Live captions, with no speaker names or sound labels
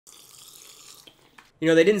You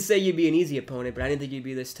know, they didn't say you'd be an easy opponent, but I didn't think you'd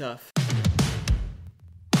be this tough.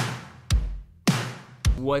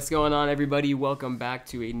 What's going on, everybody? Welcome back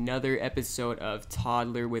to another episode of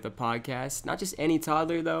Toddler with a Podcast. Not just any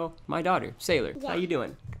toddler, though. My daughter, Sailor. Yeah. How you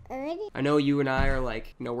doing? Good. I know you and I are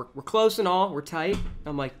like, you know, we're close and all. We're tight.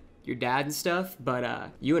 I'm like your dad and stuff,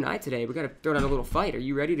 but you and I today, we gotta throw down a little fight. Are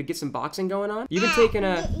you ready to get some boxing going on? You've been taking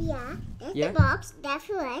a... Yeah, that's the box. That's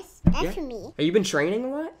for us. That's for me. Have you been training a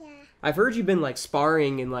lot? Yeah. I've heard you've been like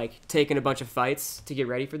sparring and like taking a bunch of fights to get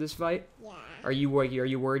ready for this fight. Yeah. Are you worried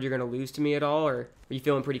you're gonna lose to me at all, or are you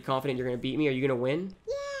feeling pretty confident you're gonna beat me? Are you gonna win?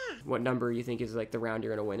 Yeah. What number you think is like the round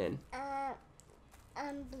you're gonna win in?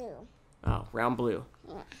 Blue. Oh, round blue.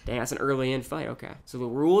 Yeah. Dang, that's an early in fight. Okay. So the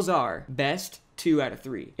rules are best 2 out of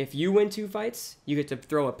 3. If you win 2 fights, you get to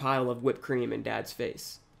throw a pile of whipped cream in Dad's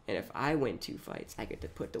face. And if I win 2 fights, I get to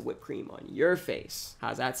put the whipped cream on your face.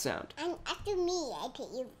 How's that sound? And after me, I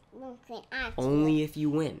put you whipped cream on. Only if you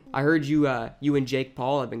win. I heard you and Jake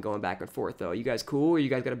Paul have been going back and forth though. You guys cool? Or you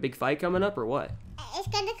guys got a big fight coming up or what? It's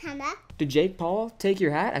gonna come up. Did Jake Paul take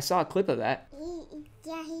your hat? I saw a clip of that.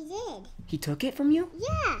 Yeah, he did. He took it from you?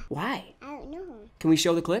 Yeah. Why? I don't know. Can we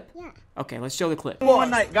show the clip? Yeah. Okay, let's show the clip. One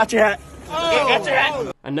night, got your hat. Oh. Got your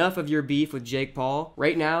hat. Enough of your beef with Jake Paul.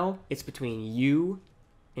 Right now, it's between you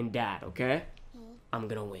and Dad, okay? I'm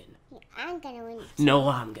gonna win. Yeah, I'm gonna win. No,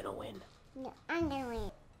 I'm gonna win. No, I'm gonna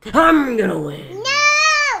win. I'm gonna win.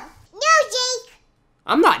 No! No, Jake!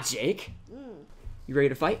 I'm not Jake. You ready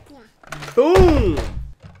to fight? Yeah. Boom!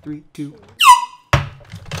 3, 2.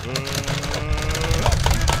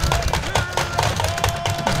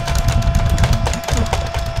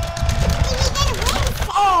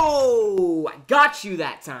 Oh! I got you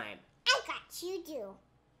that time. I got you too.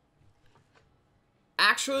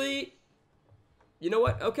 Actually, you know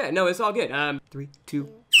what? Okay, no, it's all good. 3, 2.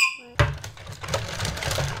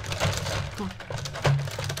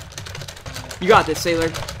 You got this,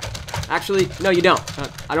 Sailor. Actually, no, you don't.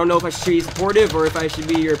 I don't know if I should be supportive or if I should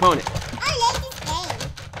be your opponent. I like this game.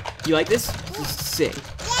 You like this? This is sick.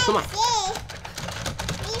 Yeah, Come on.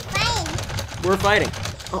 We're fighting. We're fighting.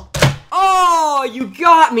 Oh, you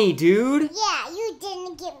got me, dude. Yeah, you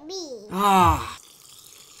didn't get me. Ah.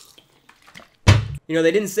 You know,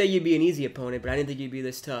 they didn't say you'd be an easy opponent, but I didn't think you'd be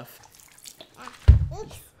this tough.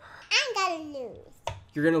 Oops. I'm gonna lose.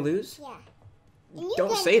 You're gonna lose? Yeah. And you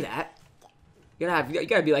Don't say that. You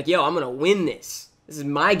gotta be like, yo, I'm gonna win this. This is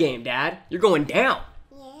my game, Dad. You're going down.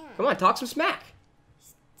 Yeah. Come on, talk some smack.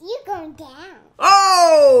 You're going down.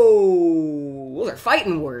 Oh! Those are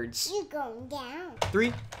fighting words. You're going down.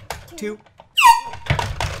 3, 2. You're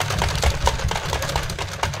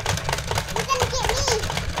gonna get me.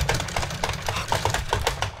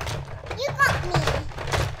 You got me.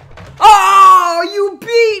 Oh! You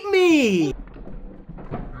beat me!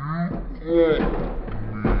 You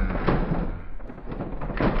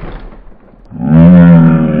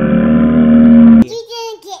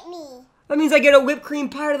didn't get me. That means I get a whipped cream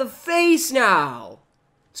pie to the face now.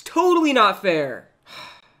 It's totally not fair.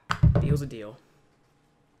 Deal's a deal.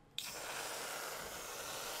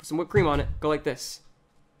 Some whipped cream on it. Go like this.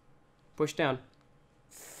 Push down.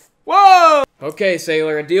 Whoa! Okay,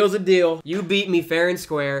 Sailor, a deal's a deal. You beat me fair and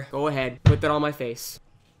square. Go ahead. Put that on my face.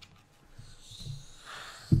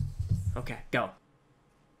 Okay, go.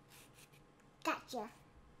 Gotcha.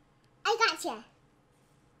 I gotcha.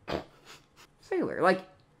 Sailor, like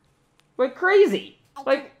crazy.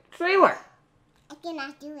 Like, Sailor. I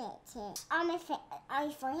cannot do it. On your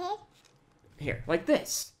forehead? Here, like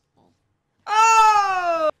this.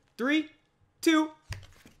 Oh! 3, 2.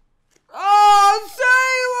 Oh,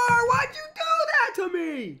 Sailor! Why'd you do that to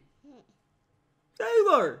me?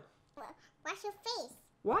 Sailor! Wash your face.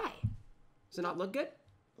 Why? Does it not look good?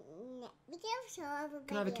 No. We can show everybody.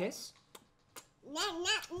 Can I have a kiss? No.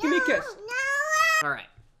 Give me a kiss. No. Alright.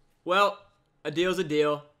 Well, a deal's a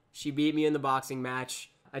deal. She beat me in the boxing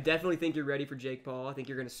match. I definitely think you're ready for Jake Paul. I think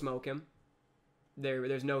you're gonna smoke him.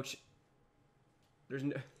 There's no... There's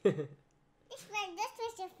no... This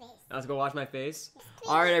was your face. Let's go wash my face. Yes,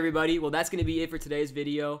 Alright, everybody. Well, that's going to be it for today's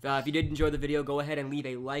video. If you did enjoy the video, go ahead and leave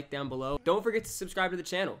a like down below. Don't forget to subscribe to the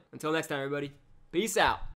channel. Until next time, everybody. Peace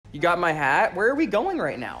out. You got my hat? Where are we going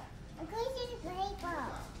right now? I'm going to the gray box.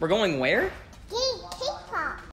 We're going where?